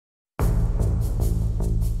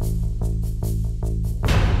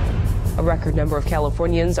A record number of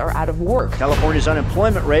Californians are out of work. California's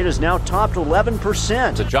unemployment rate is now topped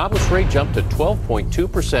 11%. The jobless rate jumped to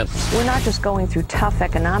 12.2%. We're not just going through tough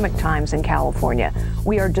economic times in California.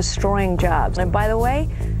 We are destroying jobs. And by the way,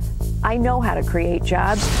 I know how to create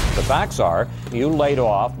jobs. The facts are, you laid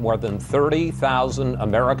off more than 30,000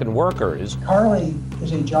 American workers. Carly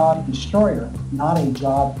is a job destroyer, not a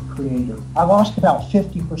job creator. I lost about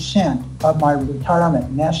 50% of my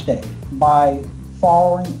retirement nest egg by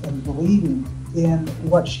following and believing in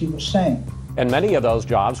what she was saying. And many of those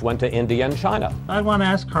jobs went to India and China. I want to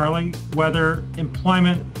ask Carly whether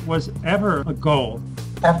employment was ever a goal.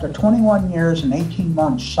 After 21 years and 18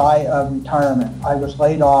 months shy of retirement, I was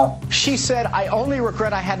laid off. She said, "I only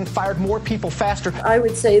regret I hadn't fired more people faster." I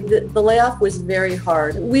would say that the layoff was very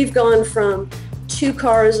hard. We've gone from 2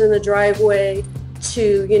 cars in the driveway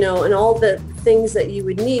to, and all the things that you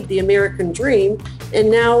would need, the American dream. And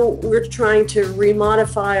now we're trying to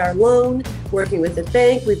remodify our loan, working with the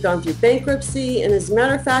bank. We've gone through bankruptcy. And as a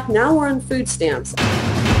matter of fact, now we're on food stamps.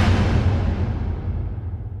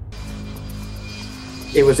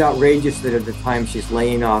 It was outrageous that at the time she's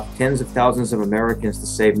laying off tens of thousands of Americans to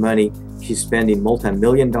save money, she's spending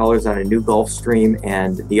multi-million dollars on a new Gulfstream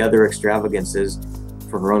and the other extravagances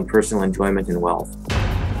for her own personal enjoyment and wealth.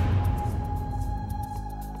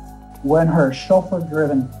 When her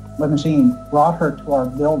chauffeur-driven limousine brought her to our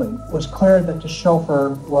building, it was clear that the chauffeur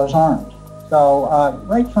was armed. So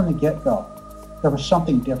right from the get-go, there was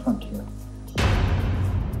something different here.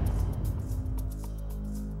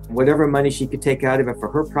 Whatever money she could take out of it for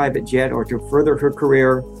her private jet or to further her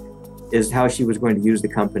career is how she was going to use the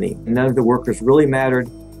company. None of the workers really mattered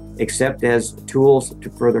except as tools to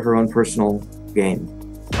further her own personal gain.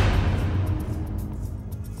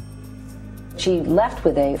 She left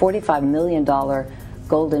with a $45 million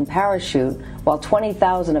golden parachute while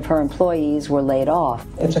 20,000 of her employees were laid off.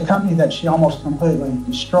 It's a company that she almost completely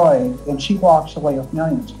destroyed, and she walks away with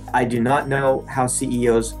millions. I do not know how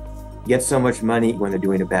CEOs get so much money when they're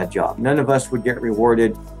doing a bad job. None of us would get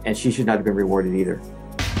rewarded, and she should not have been rewarded either.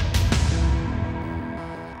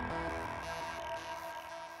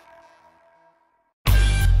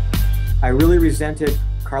 I really resented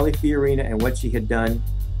Carly Fiorina and what she had done,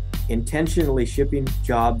 intentionally shipping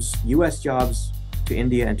jobs, U.S. jobs, to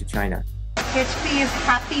India and to China. HP is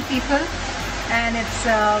happy people, and it's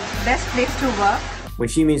the best place to work. When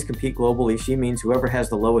she means compete globally, she means whoever has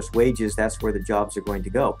the lowest wages, that's where the jobs are going to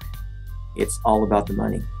go. It's all about the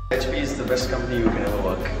money. HP is the best company you can ever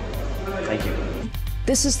work. Thank you.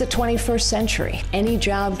 This is the 21st century. Any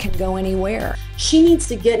job can go anywhere. She needs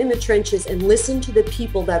to get in the trenches and listen to the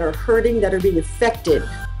people that are hurting, that are being affected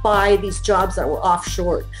by these jobs that were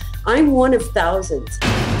offshored. I'm one of thousands.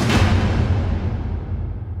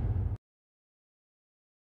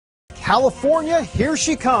 California, here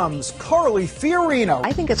she comes, Carly Fiorina.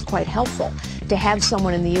 I think it's quite helpful to have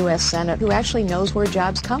someone in the U.S. Senate who actually knows where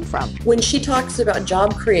jobs come from. When she talks about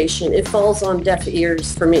job creation, it falls on deaf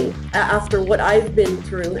ears for me. After what I've been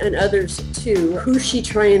through, and others too, who's she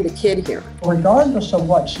trying to kid here? Regardless of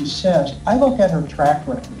what she says, I look at her track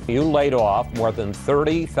record. You laid off more than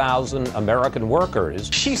 30,000 American workers.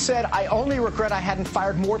 She said, "I only regret I hadn't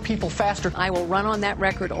fired more people faster." I will run on that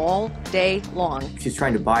record all day long. She's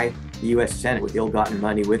trying to buy the U.S. Senate with ill-gotten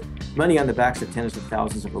money, with money on the backs of tens of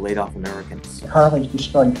thousands of laid-off Americans. Carly's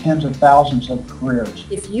destroyed tens of thousands of careers.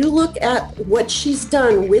 If you look at what she's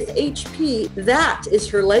done with HP, that is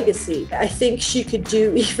her legacy. I think she could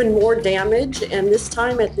do even more damage, and this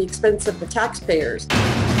time at the expense of the taxpayers.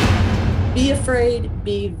 Be afraid,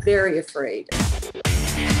 be very afraid.